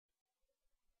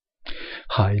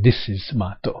Hi, this is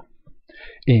Mato.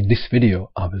 In this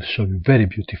video I will show you a very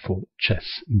beautiful chess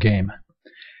game.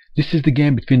 This is the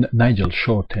game between Nigel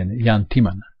Short and Jan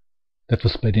Timman that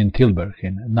was played in Tilburg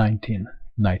in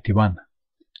 1991.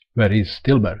 Where is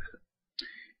Tilburg?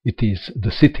 It is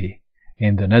the city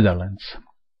in the Netherlands.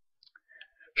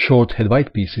 Short had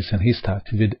white pieces and he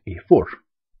started with e4.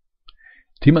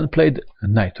 Timman played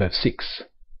knight to f6.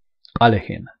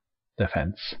 Alehin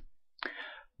defense.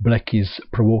 Black is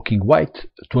provoking white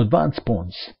to advance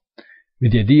pawns,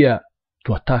 with the idea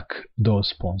to attack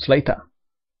those pawns later.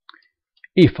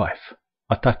 e5,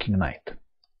 attacking knight.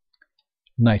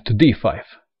 Knight to d5.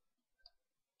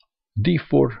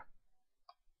 d4,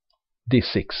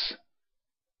 d6.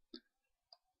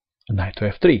 Knight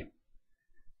to f3.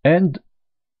 And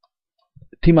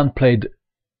Timman played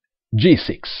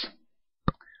g6.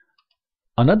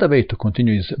 Another way to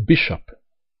continue is bishop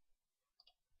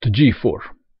to g4.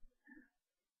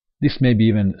 This may be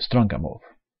even stronger move.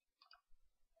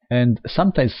 And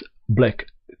sometimes black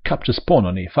captures pawn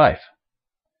on e5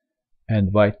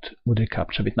 and white would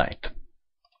recapture with knight.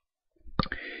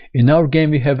 In our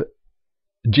game we have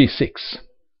g6,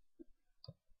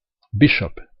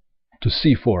 bishop to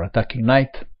c4 attacking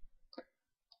knight,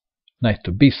 knight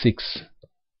to b6,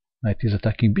 knight is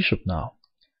attacking bishop now,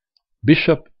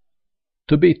 bishop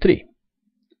to b3,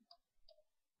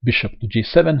 bishop to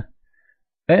g7,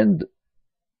 and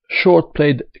Short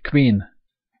played queen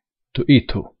to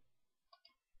e2.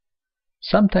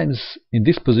 Sometimes in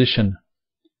this position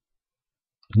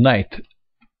knight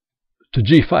to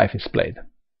g5 is played,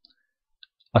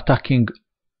 attacking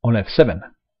on f7,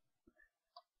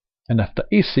 and after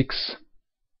e6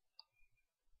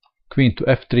 queen to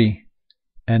f3,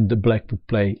 and the black would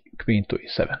play queen to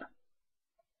e7.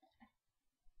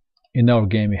 In our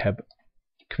game we have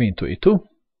queen to e2,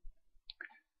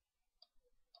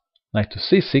 knight to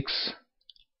c6,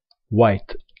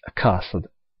 white castled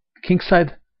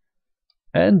kingside,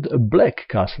 and black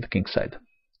castled kingside.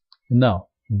 Now,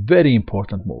 very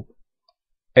important move,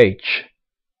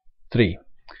 h3.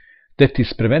 That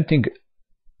is preventing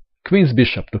queen's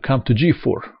bishop to come to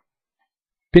g4,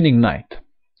 pinning knight.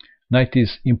 Knight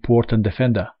is important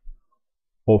defender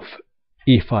of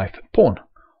e5 pawn.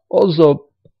 Also,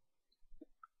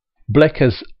 black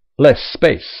has less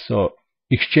space, so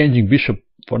exchanging bishop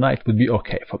for knight would be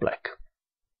okay for black.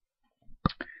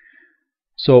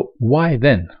 So why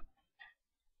then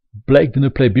black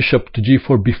didn't play bishop to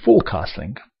g4 before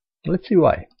castling? Let's see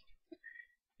why.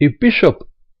 If bishop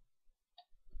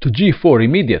to g4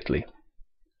 immediately,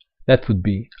 that would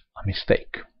be a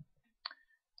mistake,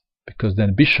 because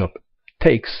then bishop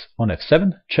takes on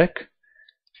f7, check,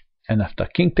 and after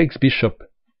king takes bishop,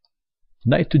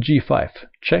 knight to g5,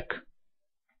 check,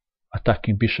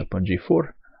 attacking bishop on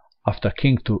g4, after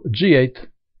king to g8,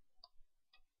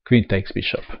 queen takes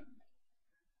bishop.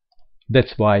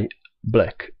 That's why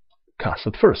black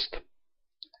castled first.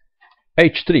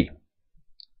 h3,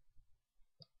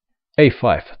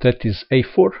 a5, that is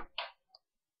a4,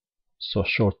 so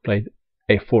Short played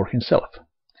a4 himself.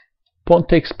 Pawn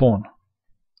takes pawn,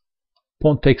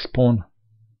 pawn takes pawn,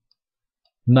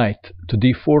 knight to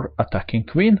d4 attacking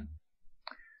queen,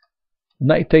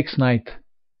 knight takes knight,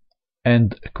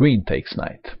 and queen takes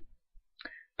knight.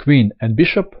 Queen and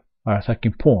bishop are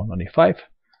attacking pawn on e5,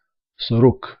 so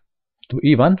rook to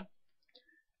e1,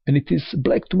 and it is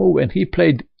black to move, and he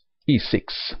played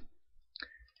e6.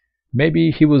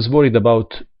 Maybe he was worried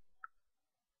about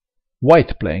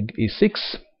white playing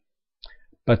e6,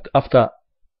 but after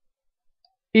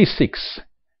e6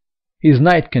 his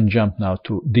knight can jump now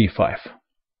to d5,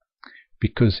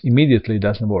 because immediately it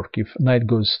doesn't work. If knight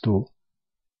goes to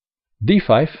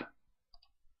d5,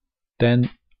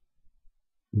 then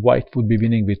white would be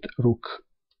winning with rook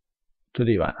to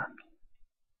d1.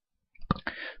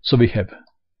 So we have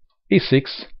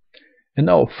e6, and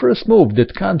now first move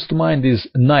that comes to mind is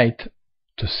knight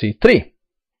to c3.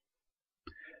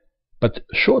 But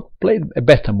Short played a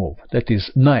better move, that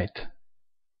is knight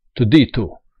to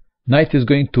d2. Knight is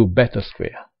going to better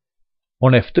square.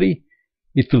 On f3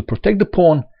 it will protect the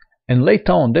pawn, and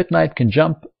later on that knight can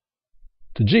jump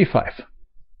to g5.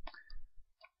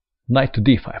 Knight to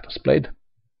d5 was played,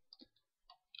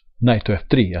 knight to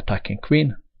f3 attacking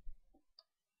queen,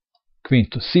 queen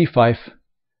to c5,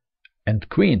 and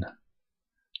queen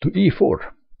to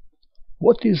e4.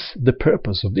 What is the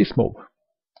purpose of this move?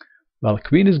 Well,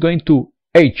 queen is going to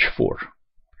h4,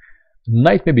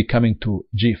 knight may be coming to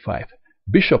g5,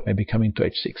 bishop may be coming to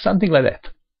h6, something like that.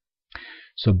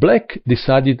 So black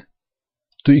decided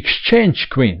to exchange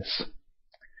queens,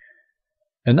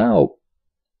 and now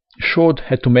Short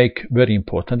had to make very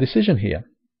important decision here.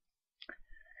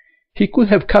 he could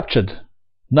have captured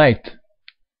knight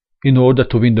in order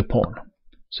to win the pawn.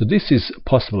 So this is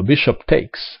possible. Bishop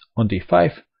takes on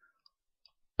d5,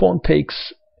 pawn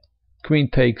takes, queen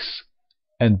takes,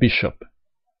 and bishop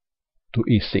to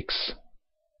e6.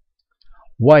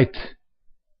 White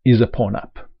is a pawn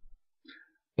up,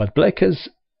 but black has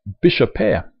bishop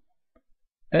pair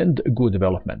and a good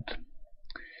development.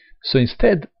 So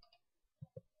instead,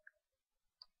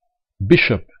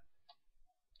 bishop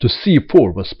to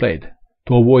c4 was played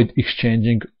to avoid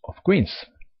exchanging of queens.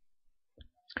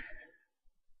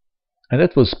 And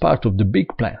that was part of the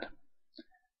big plan.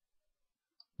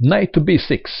 Knight to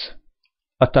b6,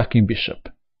 attacking bishop.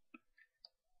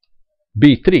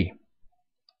 b3,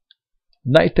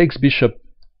 knight takes bishop,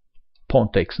 pawn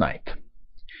takes knight.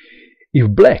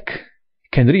 If black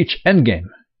can reach endgame,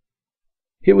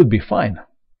 he would be fine.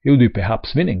 He would be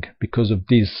perhaps winning because of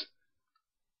these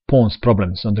pawn's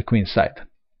problems on the queen side.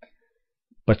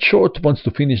 But short wants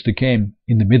to finish the game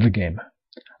in the middle game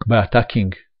by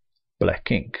attacking black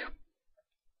king.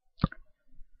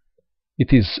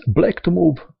 It is black to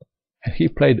move, and he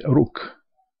played rook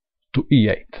to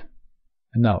e8.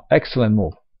 And now, excellent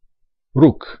move.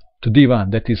 Rook to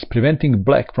d1, that is preventing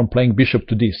black from playing bishop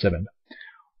to d7.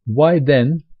 Why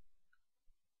then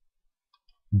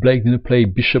black didn't play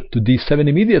bishop to d7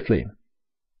 immediately?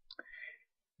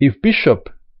 If bishop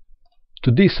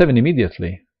to d7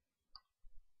 immediately,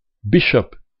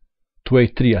 bishop to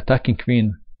a3, attacking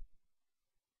queen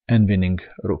and winning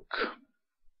rook.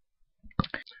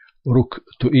 Rook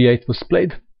to e8 was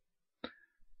played,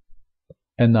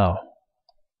 and now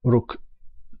rook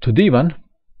to d1,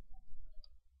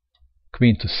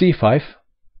 queen to c5,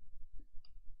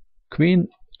 queen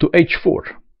to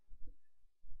h4,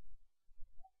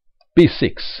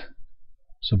 b6,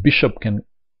 so bishop can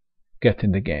get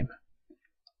in the game.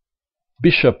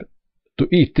 Bishop to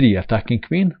e3, attacking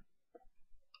queen,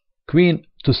 queen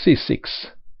to c6,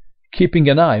 keeping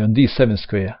an eye on d7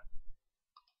 square.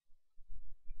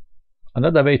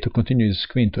 Another way to continue is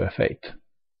queen to f8.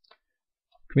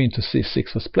 Queen to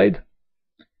c6 was played,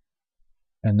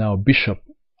 and now bishop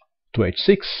to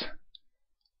h6.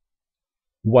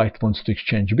 White wants to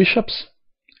exchange bishops.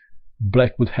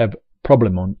 Black would have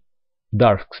problem on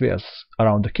dark squares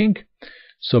around the king,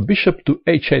 so bishop to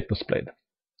h8 was played.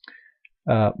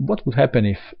 What would happen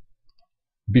if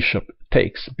bishop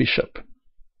takes bishop?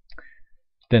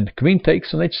 Then queen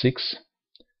takes on h6,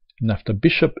 and after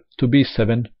bishop to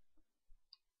b7,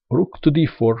 rook to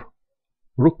d4,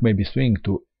 rook may be swinging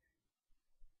to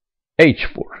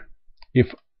h4.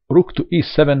 If rook to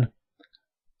e7,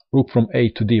 rook from a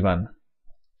to d1,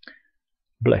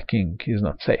 black king is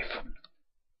not safe.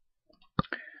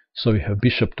 So we have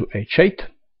bishop to h8,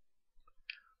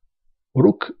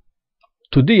 rook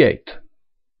to d8.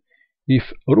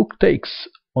 If rook takes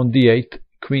on d8,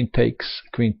 queen takes,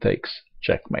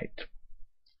 checkmate.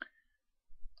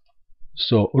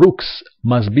 So rooks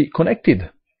must be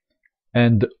connected,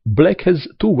 and black has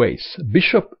two ways: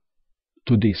 bishop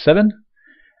to d7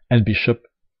 and bishop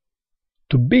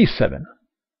to b7.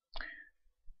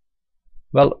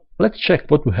 Well, let's check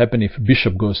what will happen if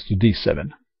bishop goes to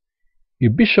d7.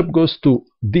 If bishop goes to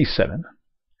d7,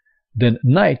 then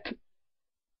knight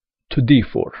to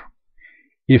d4.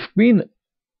 If queen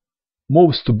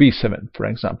moves to b7, for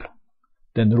example,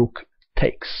 then rook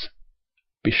takes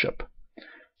bishop.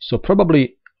 So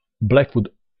probably black would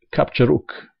capture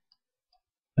rook,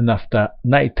 and after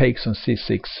knight takes on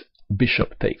c6,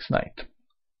 bishop takes knight.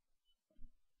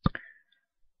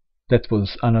 That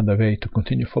was another way to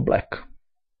continue for black.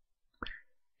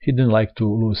 He didn't like to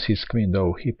lose his queen,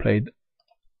 though. He played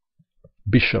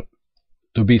bishop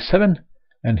to b7,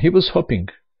 and he was hoping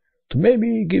to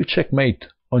maybe give checkmate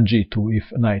on g2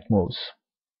 if knight moves.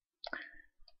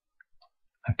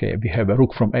 Okay, we have a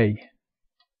rook from a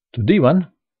to d1.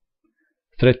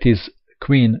 Threat is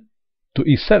queen to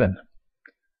e7.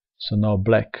 So now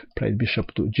black played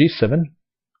bishop to g7,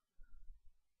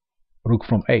 rook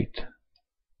from 8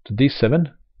 to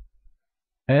d7,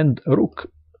 and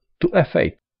rook to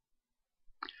f8.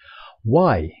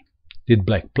 Why did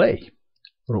black play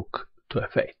rook to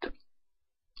f8?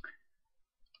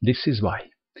 This is why.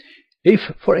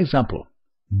 If, for example,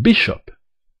 bishop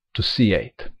to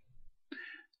c8,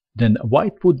 then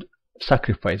white would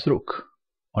sacrifice rook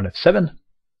on f7.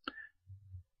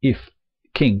 If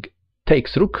king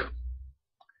takes rook,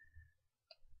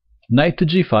 knight to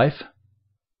g5,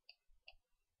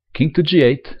 king to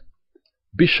g8,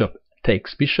 bishop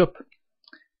takes bishop,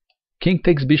 king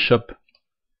takes bishop,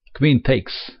 queen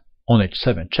takes on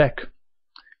h7 check,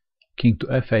 king to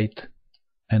f8,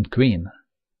 and queen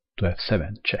to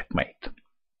f7 checkmate.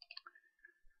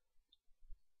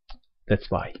 That's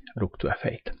why rook to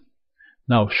f8.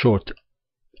 Now short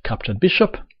captured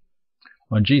bishop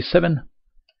on g7.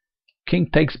 King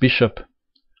takes bishop.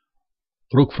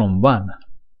 Rook from 1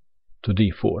 to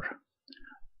d4.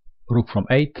 Rook from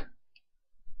 8.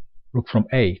 Rook from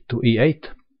a to e8.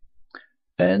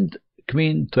 And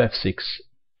queen to f6.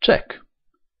 Check.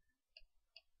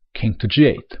 King to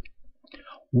g8.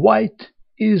 White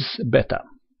is better.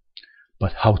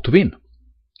 But how to win?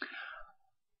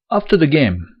 After the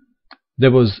game, there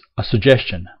was a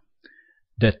suggestion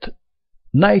that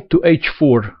knight to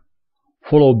h4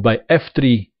 followed by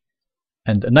f3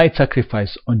 and knight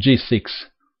sacrifice on g6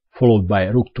 followed by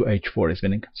rook to h4 is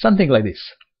winning. Something like this.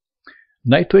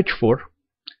 Knight to h4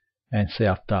 and say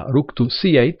after rook to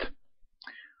c8,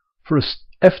 first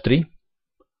f3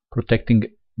 protecting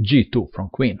g2 from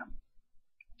queen.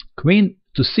 Queen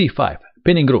to c5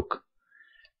 pinning rook.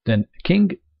 Then king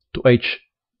to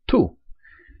h2.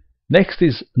 Next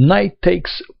is knight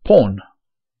takes pawn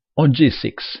on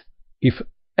g6. If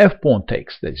f pawn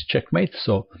takes, that is checkmate,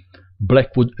 so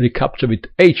black would recapture with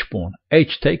h pawn.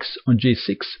 H takes on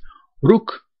g6.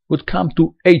 Rook would come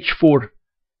to h4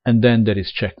 and then there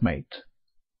is checkmate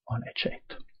on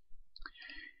h8.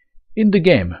 In the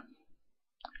game,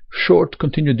 short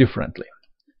continued differently.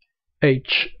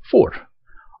 h4.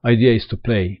 Idea is to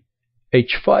play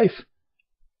h5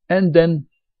 and then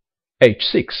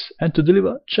h6 and to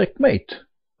deliver checkmate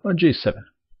on g7.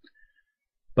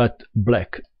 But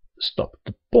black stopped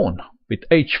the pawn with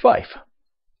h5.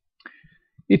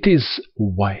 It is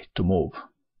white to move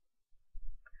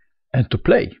and to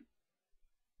play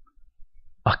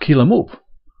a killer move,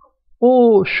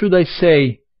 or should I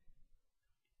say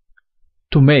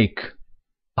to make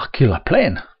a killer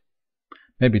plan.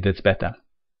 Maybe that's better.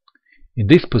 In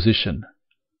this position,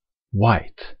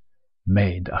 white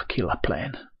made a killer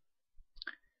plan.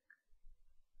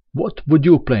 What would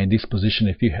you play in this position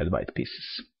if you had white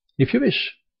pieces? If you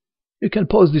wish, you can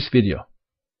pause this video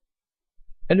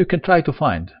and you can try to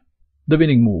find the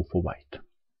winning move for white.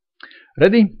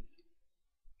 Ready?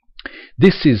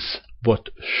 This is what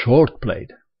short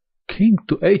played. King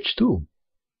to h2.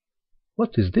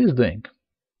 What is this doing?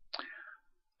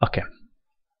 Okay,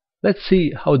 let's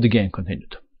see how the game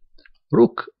continued.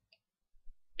 Rook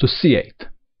to c8.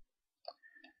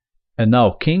 And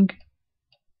now king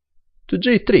to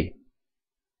g3.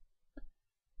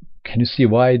 Can you see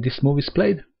why this move is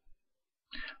played?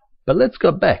 But let's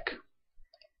go back.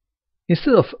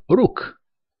 Instead of rook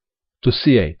to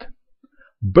c8,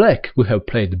 black would have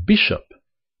played bishop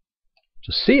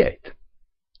to c8.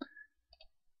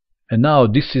 And now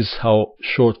this is how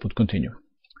short would continue.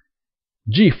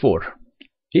 g4.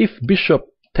 If bishop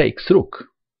takes rook,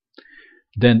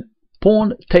 then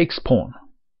pawn takes pawn.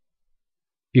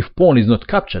 If pawn is not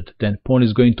captured, then pawn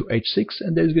is going to h6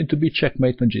 and there is going to be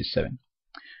checkmate on g7.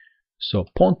 So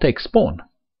pawn takes pawn.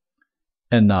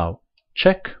 And now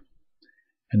check.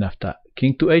 And after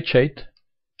king to h8,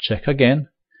 check again.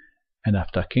 And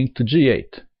after king to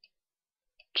g8,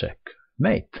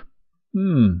 checkmate.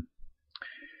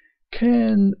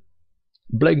 Can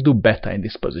black do better in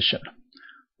this position?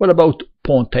 What about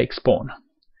pawn takes pawn?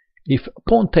 If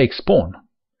pawn takes pawn,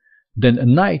 then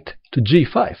knight to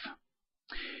g5.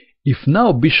 If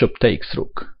now bishop takes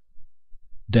rook,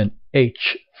 then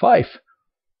h5,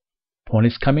 pawn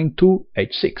is coming to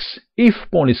h6.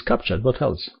 If pawn is captured, what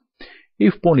else?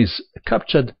 If pawn is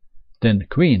captured, then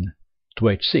queen to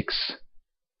h6,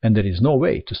 and there is no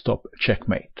way to stop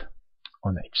checkmate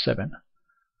on h7.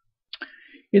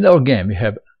 In our game we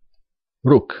have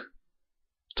rook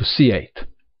to c8,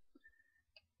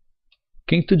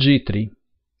 king to g3,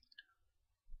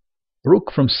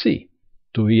 rook from c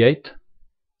to e8,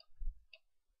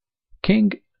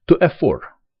 king to f4.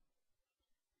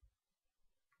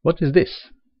 What is this?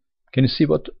 Can you see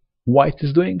what white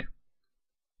is doing?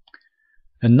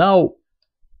 And now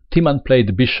Timman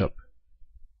played bishop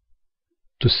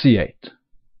to c8.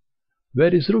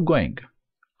 Where is rook going?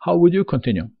 How would you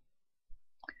continue?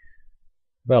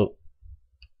 Well,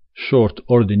 short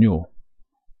already knew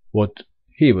what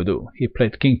he would do. He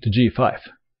played king to g5.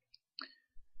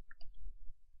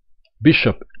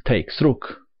 Bishop takes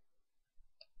rook.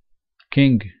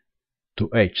 King to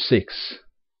h6.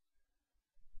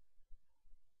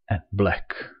 And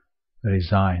black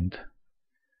resigned.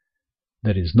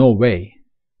 There is no way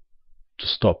to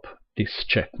stop this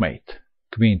checkmate.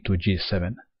 Queen to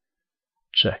g7.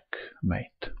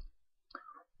 Checkmate.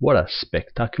 What a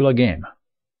spectacular game.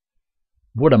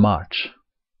 What a march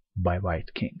by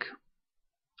white king.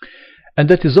 And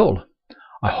that is all.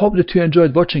 I hope that you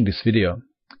enjoyed watching this video.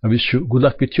 I wish you good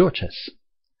luck with your chess.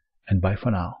 And bye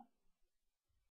for now.